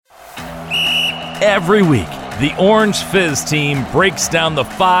Every week, the Orange Fizz team breaks down the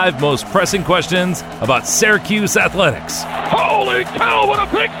 5 most pressing questions about Syracuse athletics. Holy cow, what a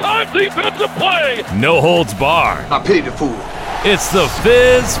big-time defensive play! No holds barred. I pity the fool. It's the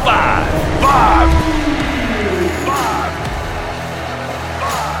Fizz 5.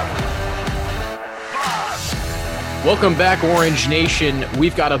 Welcome back, Orange Nation.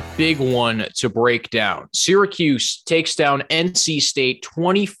 We've got a big one to break down. Syracuse takes down NC State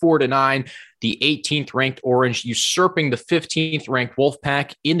 24-9, the 18th ranked Orange, usurping the 15th ranked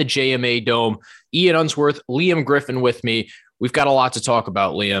Wolfpack in the JMA Dome. Ian Unsworth, Liam Griffin with me. We've got a lot to talk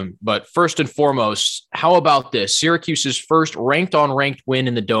about, Liam, but first and foremost, how about this? Syracuse's first ranked-on-ranked win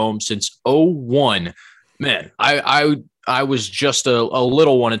in the Dome since 2001. Man, I was just a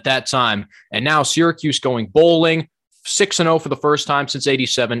little one at that time, and now Syracuse going bowling, 6-0 for the first time since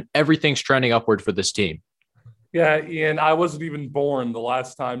 87. Everything's trending upward for this team. Yeah, Ian, I wasn't even born the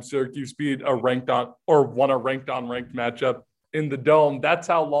last time Syracuse beat a won a ranked-on-ranked matchup in the Dome. That's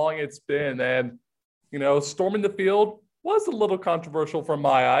how long it's been, and storming the field was a little controversial from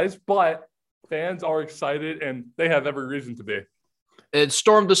my eyes, but fans are excited, and they have every reason to be.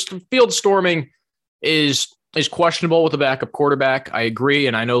 The field storming is questionable with a backup quarterback. I agree,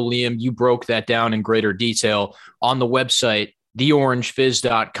 and I know, Liam, you broke that down in greater detail on the website,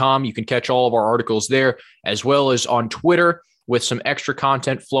 theorangefizz.com. You can catch all of our articles there, as well as on Twitter with some extra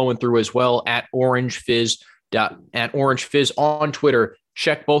content flowing through as well at orangefizz on Twitter.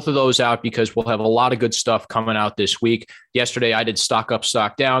 Check both of those out because we'll have a lot of good stuff coming out this week. Yesterday, I did Stock Up,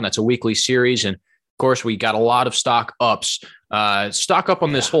 Stock Down. That's a weekly series, and of course, we got a lot of stock ups. Stock up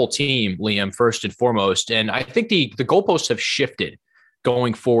on this whole team, Liam, first and foremost. And I think the goalposts have shifted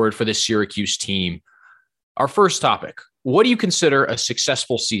going forward for this Syracuse team. Our first topic, what do you consider a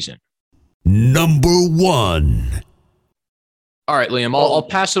successful season? Number 1. All right, Liam, I'll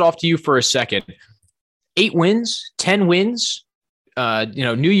pass it off to you for a second. 8 wins, 10 wins,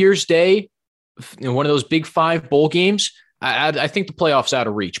 New Year's Day, one of those Big 5 bowl games. I think the playoffs out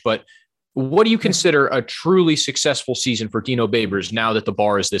of reach, but what do you consider a truly successful season for Dino Babers now that the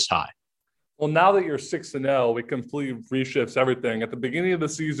bar is this high? Well, now that you're 6-0, it completely reshifts everything. At the beginning of the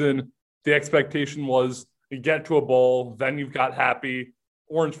season, the expectation was you get to a bowl, then you've got happy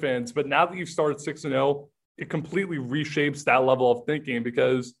Orange fans. But now that you've started 6-0, it completely reshapes that level of thinking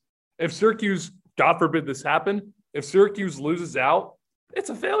because if Syracuse, God forbid this happen, if Syracuse loses out, it's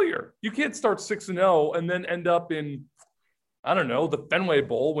a failure. You can't start 6-0 and then end up in the Fenway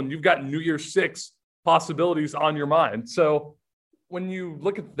Bowl when you've got New Year's 6 possibilities on your mind. So when you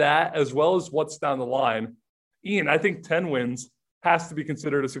look at that as well as what's down the line, Ian, I think 10 wins has to be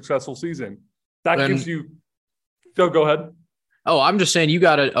considered a successful season. That gives you – go ahead. Oh, I'm just saying you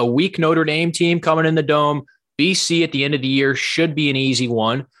got a weak Notre Dame team coming in the Dome. BC at the end of the year should be an easy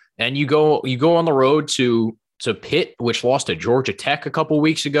one. And you go on the road to Pitt, which lost to Georgia Tech a couple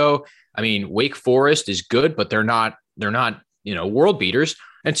weeks ago. I mean, Wake Forest is good, but they're not world beaters.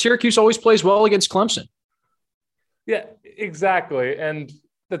 And Syracuse always plays well against Clemson. Yeah, exactly. And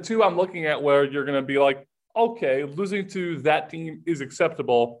the two I'm looking at where you're going to be like, okay, losing to that team is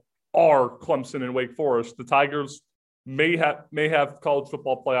acceptable are Clemson and Wake Forest. The Tigers may have college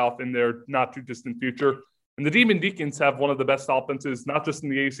football playoff in their not too distant future. And the Demon Deacons have one of the best offenses, not just in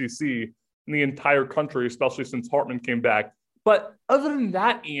the ACC, in the entire country, especially since Hartman came back. But other than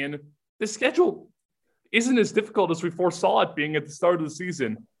that, Ian, the schedule isn't as difficult as we foresaw it being at the start of the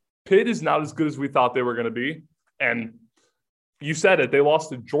season. Pitt is not as good as we thought they were going to be. And you said it, they lost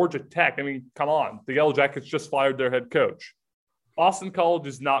to Georgia Tech. I mean, come on. The Yellow Jackets just fired their head coach. Boston College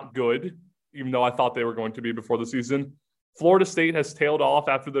is not good, even though I thought they were going to be before the season. Florida State has tailed off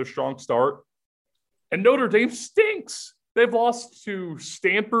after their strong start. And Notre Dame stinks. They've lost to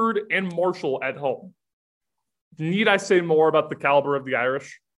Stanford and Marshall at home. Need I say more about the caliber of the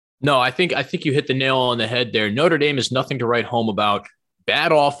Irish? No, I think you hit the nail on the head there. Notre Dame is nothing to write home about.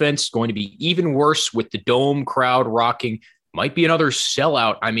 Bad offense, going to be even worse with the Dome crowd rocking. Might be another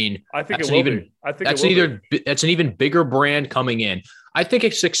sellout. I mean, I think it will be. That's an even bigger brand coming in. I think a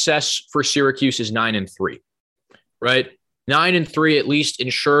success for Syracuse is 9-3, right? 9-3 at least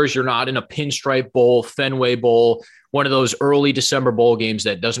ensures you're not in a Pinstripe Bowl, Fenway Bowl, one of those early December bowl games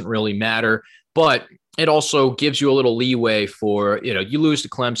that doesn't really matter. But it also gives you a little leeway for, you lose to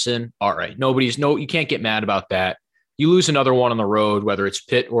Clemson. All right. You can't get mad about that. You lose another one on the road, whether it's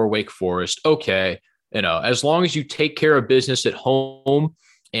Pitt or Wake Forest. Okay. As long as you take care of business at home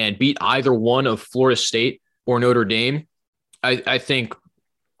and beat either one of Florida State or Notre Dame, I think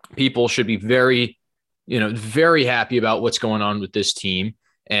people should be very happy about what's going on with this team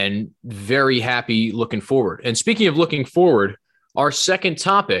and very happy looking forward. And speaking of looking forward, our second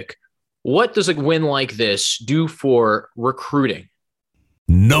topic, What does a win like this do for recruiting?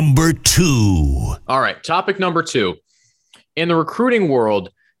 Number 2. All right, topic number 2. In the recruiting world,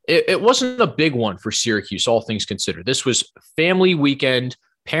 it wasn't a big one for Syracuse, all things considered. This was family weekend,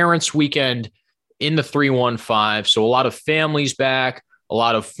 parents' weekend in the 315. So a lot of families back, a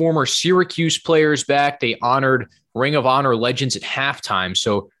lot of former Syracuse players back. They honored Ring of Honor legends at halftime.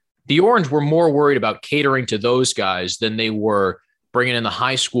 So the Orange were more worried about catering to those guys than they were bringing in the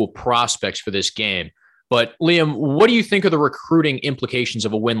high school prospects for this game. But Liam, what do you think of the recruiting implications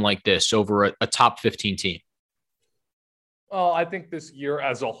of a win like this over a top 15 team? Well, I think this year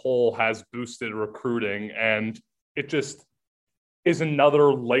as a whole has boosted recruiting, and it just is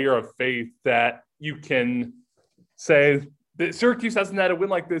another layer of faith that you can say that Syracuse hasn't had a win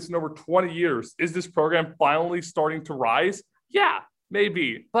like this in over 20 years. Is this program finally starting to rise? Yeah,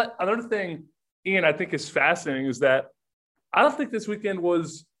 maybe. But another thing, Ian, I think is fascinating is that I think this weekend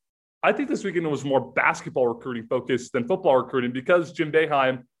was more basketball recruiting focused than football recruiting, because Jim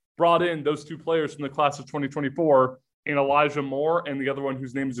Boeheim brought in those two players from the class of 2024 in Elijah Moore and the other one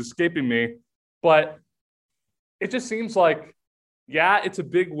whose name is escaping me. But it just seems like, yeah, it's a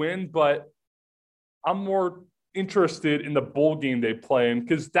big win, but I'm more interested in the bowl game they play in,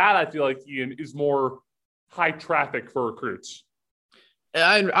 because that, I feel like, Ian, is more high traffic for recruits.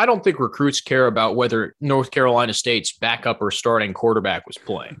 I don't think recruits care about whether North Carolina State's backup or starting quarterback was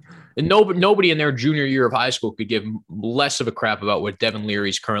playing. And nobody in their junior year of high school could give less of a crap about what Devin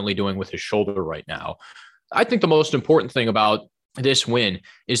Leary's currently doing with his shoulder right now. I think the most important thing about this win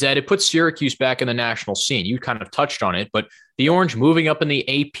is that it puts Syracuse back in the national scene. You kind of touched on it, but the Orange moving up in the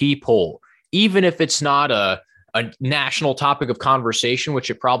AP poll, even if it's not a national topic of conversation, which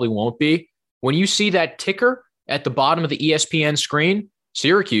it probably won't be, when you see that ticker at the bottom of the ESPN screen,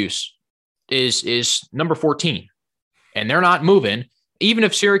 Syracuse is number 14, and they're not moving. Even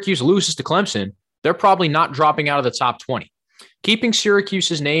if Syracuse loses to Clemson, they're probably not dropping out of the top 20. Keeping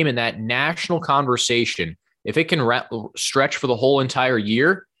Syracuse's name in that national conversation, if it can stretch for the whole entire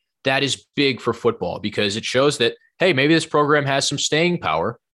year, that is big for football, because it shows that, hey, maybe this program has some staying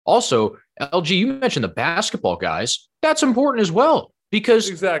power. Also, LG, you mentioned the basketball guys. That's important as well,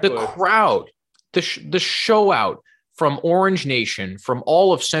 because the crowd, the show out from Orange Nation, from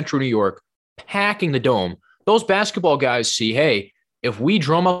all of Central New York, packing the dome, those basketball guys see, hey, if we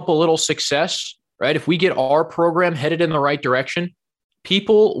drum up a little success, right, if we get our program headed in the right direction,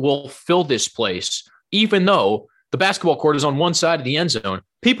 people will fill this place. Even though the basketball court is on one side of the end zone,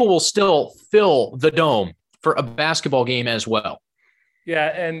 people will still fill the dome for a basketball game as well. Yeah,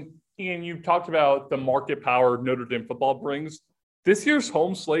 and Ian, you talked about the market power Notre Dame football brings. This year's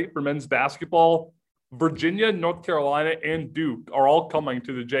home slate for men's basketball, Virginia, North Carolina, and Duke are all coming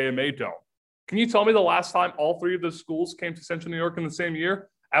to the JMA Dome. Can you tell me the last time all three of those schools came to Central New York in the same year?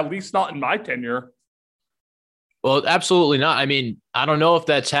 At least not in my tenure. Well, absolutely not. I mean, I don't know if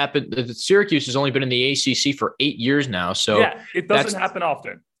that's happened. Syracuse has only been in the ACC for 8 years now. So yeah, it doesn't happen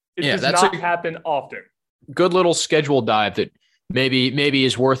often. It does not happen often. Good little schedule dive that maybe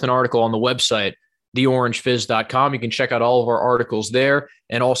is worth an article on the website, theorangefizz.com. You can check out all of our articles there,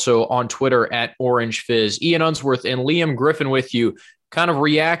 and also on Twitter at OrangeFizz. Ian Unsworth and Liam Griffin with you, kind of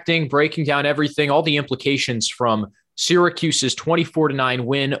reacting, breaking down everything, all the implications from Syracuse's 24-9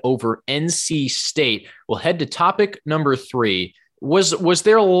 win over NC State. We'll head to topic number 3. Was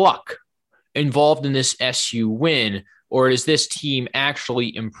there luck involved in this SU win, or is this team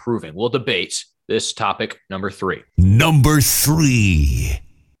actually improving? We'll debate this topic number 3. Number 3.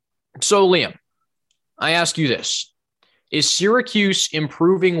 So, Liam, I ask you this. Is Syracuse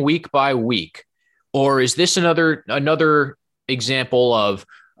improving week by week, or is this another example of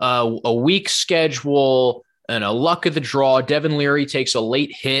a weak schedule and a luck of the draw? Devin Leary takes a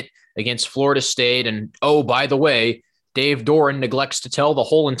late hit against Florida State, and oh, by the way, Dave Doran neglects to tell the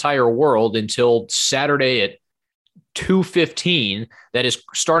whole entire world until Saturday at 2:15 that his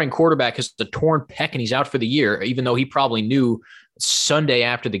starting quarterback has a torn pec and he's out for the year, even though he probably knew Sunday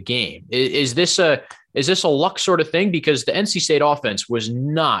after the game. Is this a luck sort of thing? Because the NC State offense was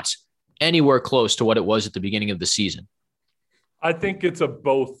not anywhere close to what it was at the beginning of the season. I think it's a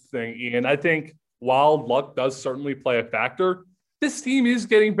both thing, Ian. I think while luck does certainly play a factor, this team is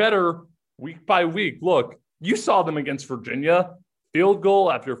getting better week by week. Look, you saw them against Virginia, field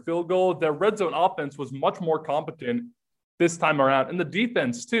goal after field goal. Their red zone offense was much more competent this time around, and the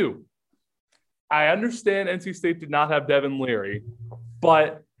defense too. I understand NC State did not have Devin Leary,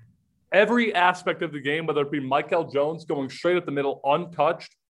 but every aspect of the game, whether it be Michael Jones going straight up the middle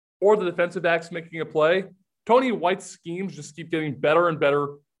untouched or the defensive backs making a play, Tony White's schemes just keep getting better and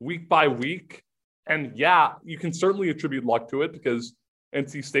better week by week. And yeah, you can certainly attribute luck to it, because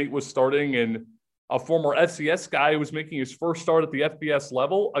NC State was starting and a former SCS guy who was making his first start at the FBS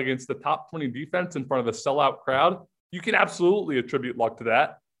level against the top 20 defense in front of a sellout crowd. You can absolutely attribute luck to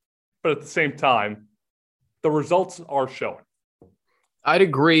that. But at the same time, the results are showing. I'd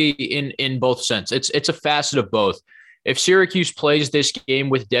agree in both sense. It's a facet of both. If Syracuse plays this game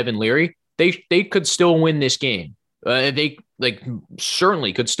with Devin Leary, they could still win this game. They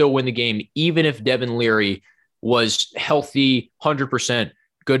certainly could still win the game, even if Devin Leary was healthy, 100%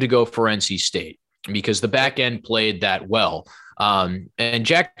 good to go for NC State, because the back end played that well. And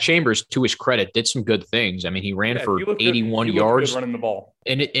Jack Chambers, to his credit, did some good things. I mean, he ran for 81 yards running the ball.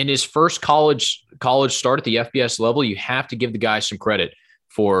 In his first college start at the FBS level. You have to give the guy some credit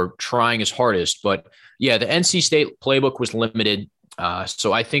for trying his hardest. But yeah, the NC State playbook was limited.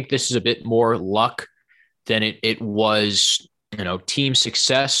 So I think this is a bit more luck than it was, team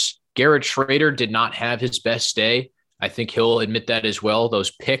success. Garrett Schrader did not have his best day. I think he'll admit that as well.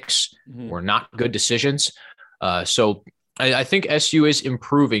 Those picks were not good decisions. So I think SU is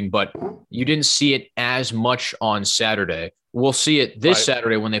improving, but you didn't see it as much on Saturday. We'll see it this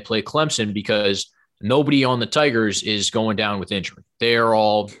Saturday when they play Clemson, because nobody on the Tigers is going down with injury. They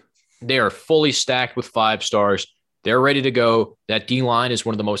are fully stacked with 5 stars. They're ready to go. That D-line is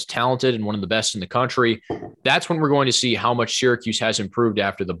one of the most talented and one of the best in the country. That's when we're going to see how much Syracuse has improved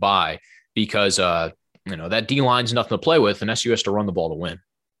after the bye, because that D-line's nothing to play with, and SU has to run the ball to win.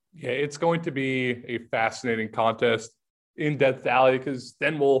 Yeah, it's going to be a fascinating contest in Death Valley, because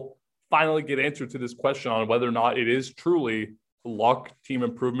then we'll finally get answer to this question on whether or not it is truly luck, team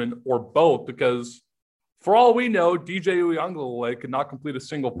improvement, or both. Because for all we know, DJ Uiagalelei could not complete a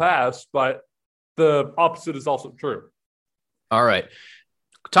single pass, but the opposite is also true. All right.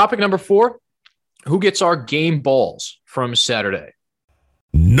 Topic number 4, who gets our game balls from Saturday?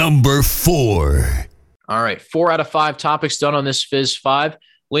 Number 4. All right. 4 out of 5 topics done on this Fizz 5.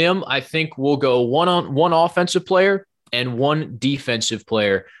 Liam, I think we'll go one offensive player and one defensive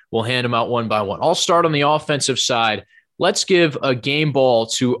player. We'll hand them out one by one. I'll start on the offensive side. Let's give a game ball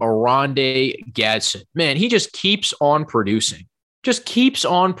to Oronde Gadsden. Man, he just keeps on producing.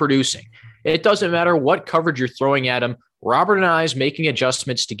 It doesn't matter what coverage you're throwing at him. Robert and I is making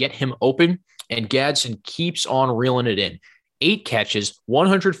adjustments to get him open, and Gadsden keeps on reeling it in. 8 catches,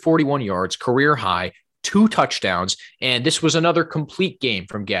 141 yards, career high, 2 touchdowns, and this was another complete game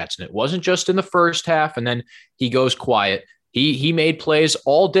from Gadsden. It wasn't just in the first half, and then he goes quiet. He made plays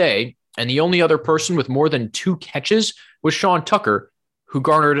all day, and the only other person with more than 2 catches was Sean Tucker, who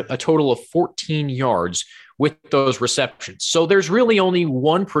garnered a total of 14 yards with those receptions. So there's really only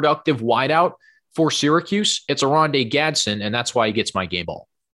one productive wideout for Syracuse. It's Oronde Gadsden, and that's why he gets my game ball.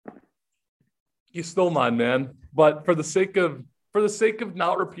 You stole mine, man. But for the sake of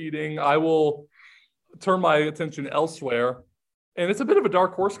not repeating, I will turn my attention elsewhere. And it's a bit of a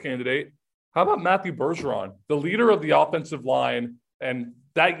dark horse candidate. How about Matthew Bergeron, the leader of the offensive line? And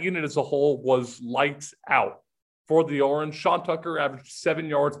that unit as a whole was lights out for the Orange. Sean Tucker averaged 7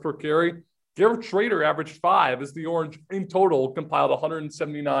 yards per carry. Garrett Schrader averaged 5 as the Orange in total compiled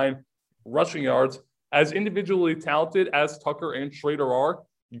 179 rushing yards. As individually talented as Tucker and Schrader are,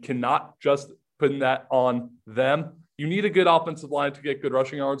 you cannot just put that on them. You need a good offensive line to get good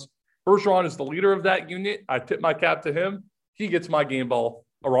rushing yards. Bergeron is the leader of that unit. I tip my cap to him. He gets my game ball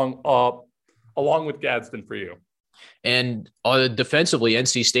along with Gadsden for you. And defensively,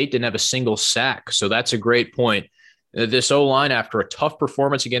 NC State didn't have a single sack, so that's a great point. This O-line, after a tough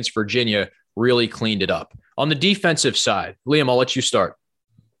performance against Virginia, really cleaned it up. On the defensive side, Liam, I'll let you start.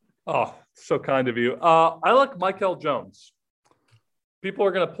 Oh, so kind of you. I like Michael Jones. People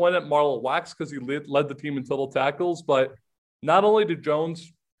are going to point at Marlon Wax because he led the team in total tackles, but not only did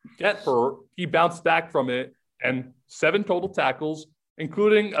Jones get hurt, he bounced back from it, and 7 total tackles,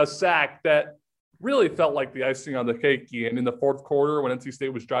 including a sack that really felt like the icing on the cake, Ian, in the fourth quarter when NC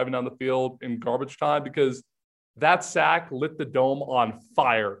State was driving down the field in garbage time, because that sack lit the Dome on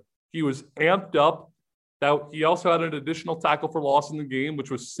fire. He was amped up. That he also had an additional tackle for loss in the game,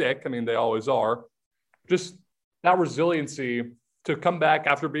 which was sick. I mean, they always are. Just that resiliency to come back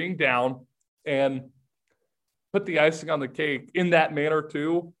after being down and put the icing on the cake in that manner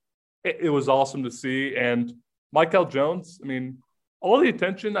too. It was awesome to see. And Michael Jones, I mean, all the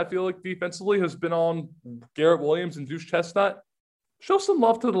attention I feel like defensively has been on Garrett Williams and Deuce Chestnut. Show some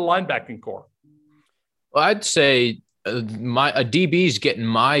love to the linebacking core. Well, I'd say a DB's getting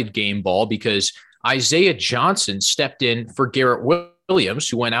my game ball because Isaiah Johnson stepped in for Garrett Williams,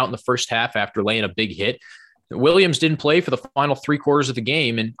 who went out in the first half after laying a big hit. Williams didn't play for the final 3 quarters of the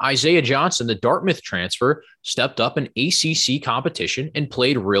game, and Isaiah Johnson, the Dartmouth transfer, stepped up in ACC competition and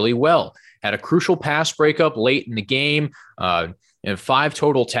played really well. Had a crucial pass breakup late in the game, and 5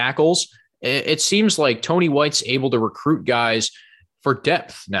 total tackles. It seems like Tony White's able to recruit guys for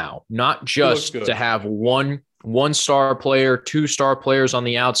depth now, not just to have one star player, 2 star players on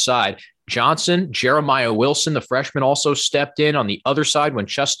the outside. Johnson, Jeremiah Wilson, the freshman, also stepped in on the other side when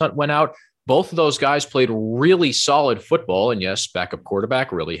Chestnut went out. Both of those guys played really solid football. And yes, backup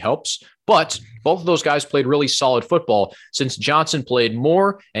quarterback really helps. But both of those guys played really solid football since Johnson played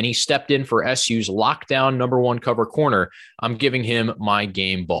more and he stepped in for SU's lockdown number 1 cover corner. I'm giving him my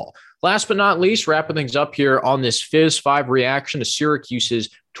game ball. Last but not least, wrapping things up here on this Fizz 5 reaction to Syracuse's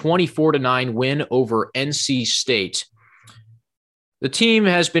 24-9 win over NC State. The team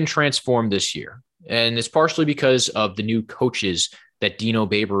has been transformed this year, and it's partially because of the new coaches that Dino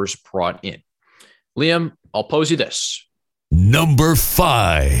Babers brought in. Liam, I'll pose you this. Number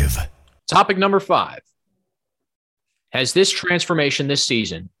 5. Topic number 5. Has this transformation this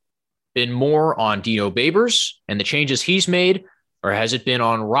season been more on Dino Babers and the changes he's made, or has it been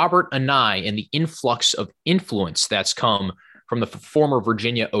on Robert Anae and the influx of influence that's come from the former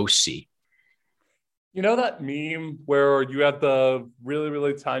Virginia OC? You know that meme where you have the really,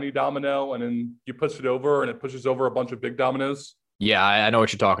 really tiny domino and then you push it over and it pushes over a bunch of big dominoes? Yeah, I know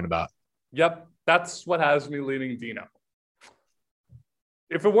what you're talking about. Yep, that's what has me leaning Dino.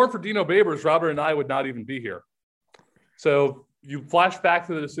 If it weren't for Dino Babers, Robert Anae would not even be here. So you flash back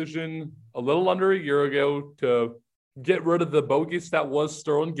to the decision a little under a year ago to get rid of the bogus that was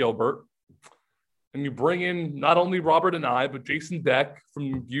Sterling Gilbert, and you bring in not only Robert Anae, but Jason Beck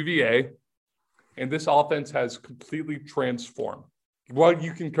from UVA, and this offense has completely transformed. While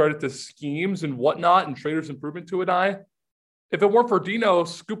you can credit the schemes and whatnot and traders' improvement to Anae, if it weren't for Dino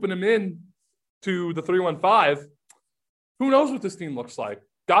scooping him in to the 315, who knows what this team looks like?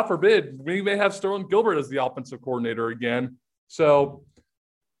 God forbid, we may have Sterling Gilbert as the offensive coordinator again. So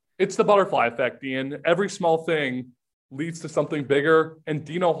it's the butterfly effect, Ian. Every small thing leads to something bigger, and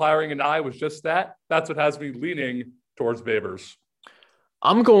Dino hiring Anae was just that. That's what has me leaning towards Babers.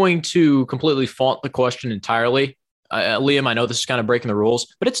 I'm going to completely fault the question entirely. Liam, I know this is kind of breaking the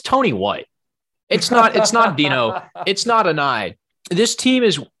rules, but it's Tony White. It's not Dino. It's not Anae. This team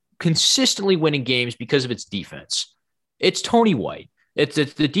is consistently winning games because of its defense. It's Tony White. It's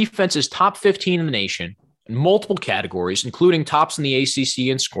the defense is top 15 in the nation in multiple categories, including tops in the ACC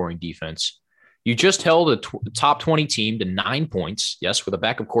in scoring defense. You just held a top 20 team to 9 points, yes, with a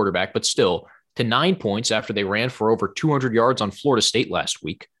backup quarterback, but still to 9 points after they ran for over 200 yards on Florida State last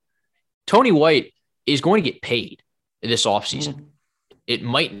week. Tony White is going to get paid this offseason. Mm-hmm. It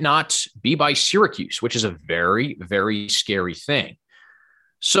might not be by Syracuse, which is a very, very scary thing.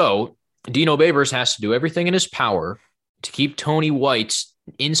 So Dino Babers has to do everything in his power to keep Tony White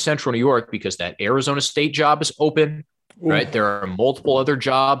in Central New York because that Arizona State job is open, right? There are multiple other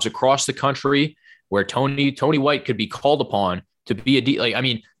jobs across the country where Tony White could be called upon to be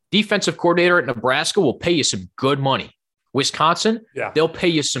defensive coordinator at Nebraska will pay you some good money. Wisconsin, they'll pay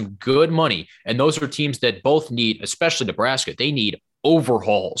you some good money. And those are teams that both need, especially Nebraska, they need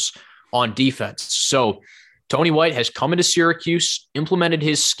overhauls on defense. So Tony White has come into Syracuse, implemented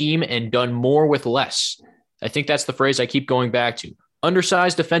his scheme, and done more with less. I think that's the phrase I keep going back to.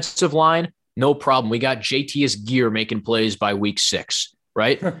 Undersized defensive line, no problem. We got JT Gear making plays by week 6,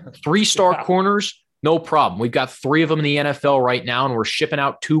 right? 3-star corners, no problem. We've got 3 of them in the NFL right now, and we're shipping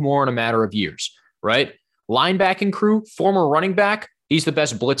out 2 more in a matter of years, right? Linebacking crew, former running back, he's the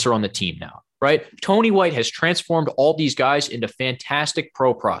best blitzer on the team now, right? Tony White has transformed all these guys into fantastic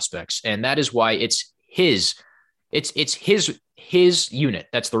pro prospects, and that is why it's his unit.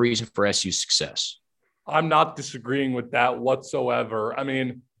 That's the reason for SU's success. I'm not disagreeing with that whatsoever. I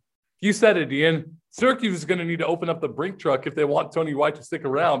mean, you said it, Ian. Syracuse is going to need to open up the Brink truck if they want Tony White to stick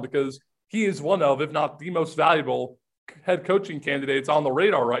around because he is one of, if not the most valuable head coaching candidates on the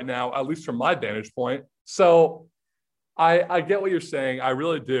radar right now, at least from my vantage point. So I get what you're saying. I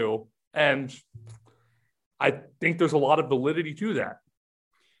really do. And I think there's a lot of validity to that.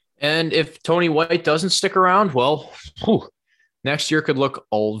 And if Tony White doesn't stick around, well, next year could look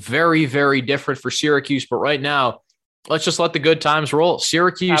very, very different for Syracuse. But right now, let's just let the good times roll.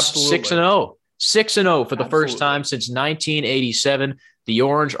 Syracuse 6-0. 6-0 for the first time since 1987. The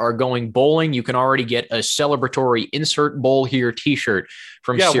Orange are going bowling. You can already get a celebratory Insert Bowl Here t-shirt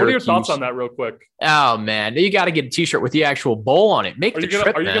from Syracuse. What are your thoughts on that real quick? Oh, man. You got to get a t-shirt with the actual bowl on it. Make the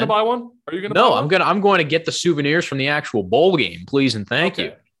trip, Are you going to buy one? No, I'm going to get the souvenirs from the actual bowl game. Please and thank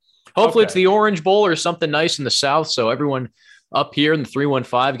you. Hopefully it's the Orange Bowl or something nice in the South so everyone up here in the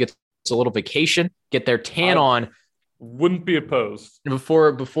 315 gets a little vacation, get their tan on Wouldn't be opposed.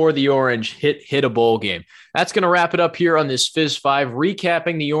 Before the Orange hit a bowl game. That's going to wrap it up here on this Fizz 5,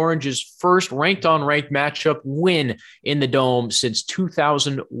 recapping the Orange's first ranked-on-ranked matchup win in the Dome since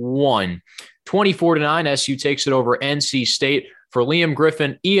 2001. 24-9, SU takes it over NC State. For Liam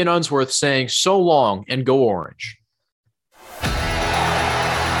Griffin, Ian Unsworth saying so long and go Orange.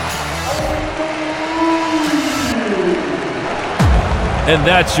 And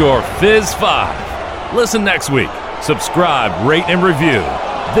that's your Fizz 5. Listen next week. Subscribe, rate, and review.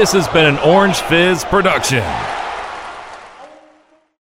 This has been an Orange Fizz production.